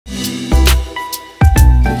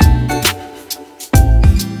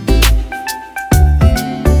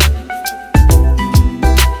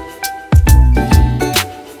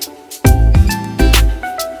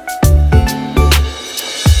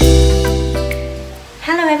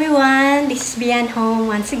This is Beyond Home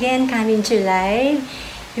once again coming to live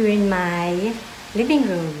here in my living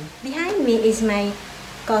room. Behind me is my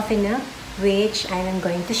coffee nook, which I am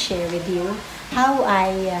going to share with you how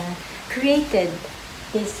I created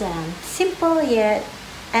this simple yet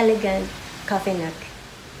elegant coffee nook.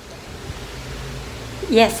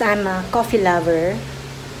 Yes, I'm a coffee lover,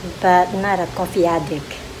 but not a coffee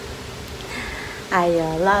addict. I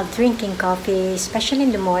love drinking coffee, especially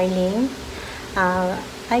in the morning.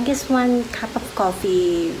 I guess one cup of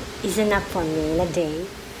coffee is enough for me in a day.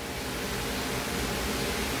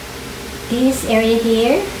 This area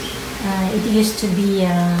here, it used to be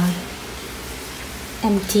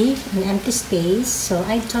empty, an empty space. So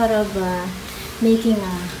I thought of making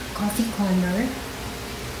a coffee corner.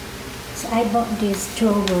 So I bought this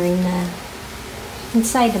drawer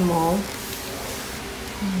inside the mall.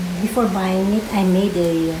 Before buying it, I made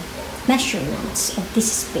a measurements of this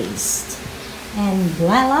space. And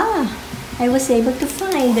voila! I was able to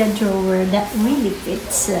find a drawer that really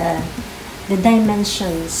fits the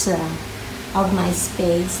dimensions of my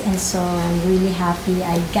space, and so I'm really happy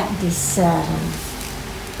I got this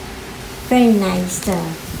very nice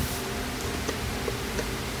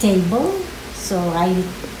table. So I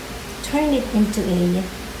turned it into a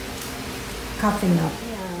coffee nook.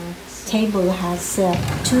 Table has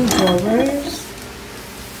two drawers.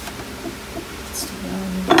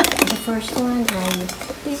 The first one,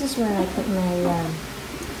 this is where I put my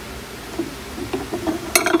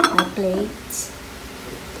plates,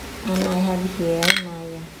 and I have here my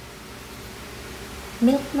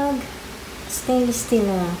milk mug, stainless steel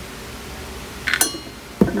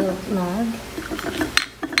milk mug,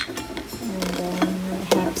 and then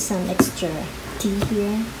I have some extra tea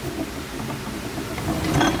here.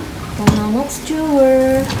 And my next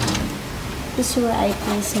drawer is where I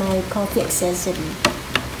place my coffee accessory.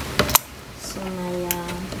 So my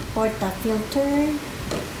porta filter, and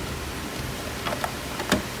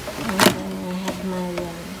then I have my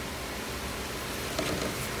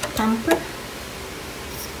tamper,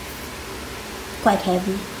 quite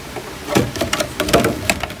heavy,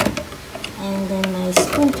 and then my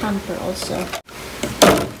spoon tamper also.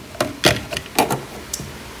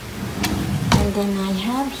 And then I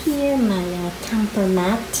have here my tamper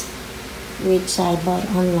mat, which I bought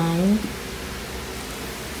online.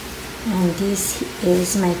 And this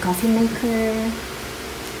is my coffee maker,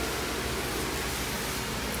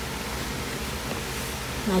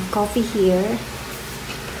 my coffee here,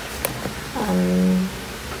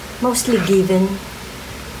 mostly given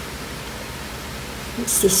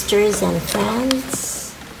sisters and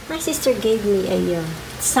friends. My sister gave me a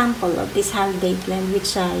sample of this holiday blend,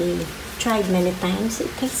 which I tried many times. It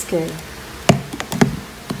tastes good.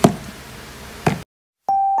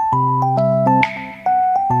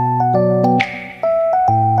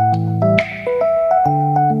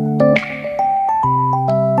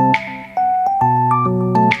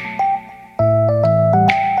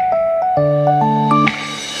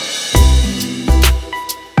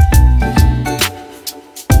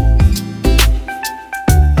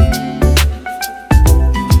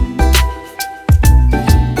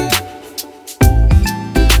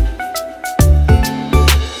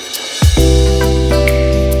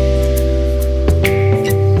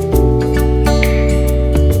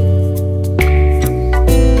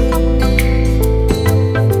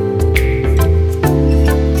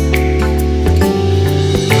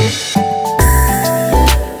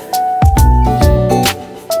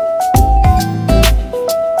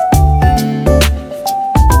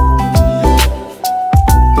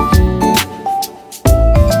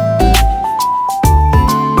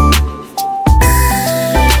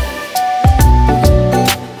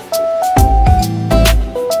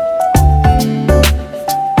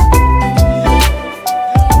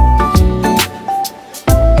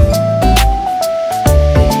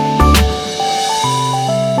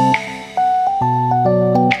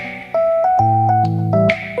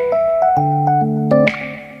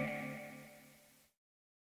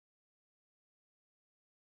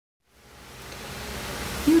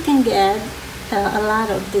 You can get a lot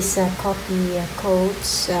of these coffee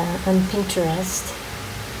quotes on Pinterest.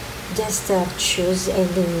 Just choose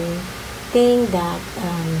anything that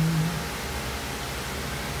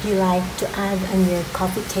you like to add on your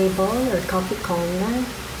coffee table or coffee corner,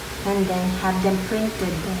 and then have them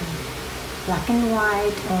printed black and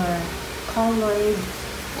white or colored.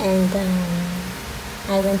 And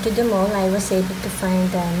I went to the mall. I was able to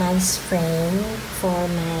find a nice frame for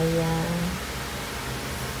my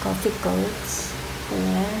coffee coats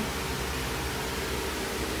there.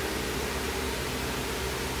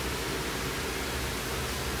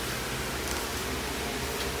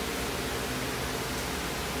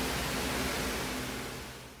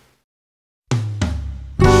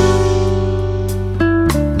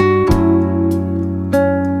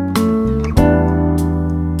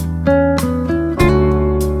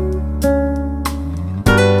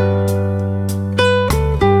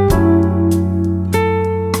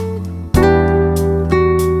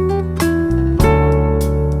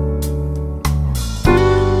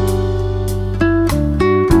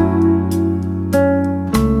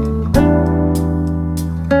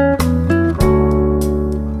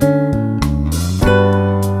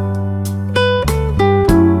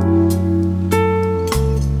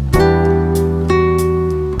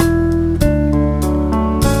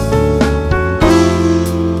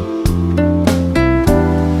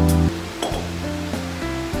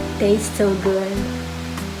 tastes so good.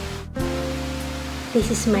 This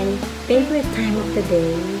is my favorite time of the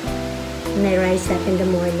day when I rise up in the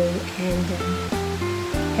morning and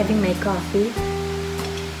having my coffee.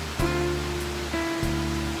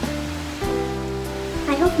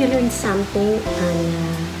 I hope you learned something on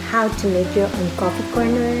how to make your own coffee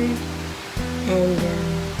corner,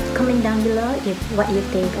 and comment down below what you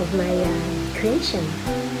think of my creation.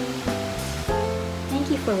 Thank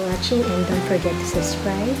you for watching, and don't forget to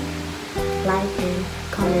subscribe, like, and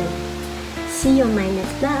comment. See you on my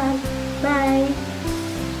next vlog. Bye!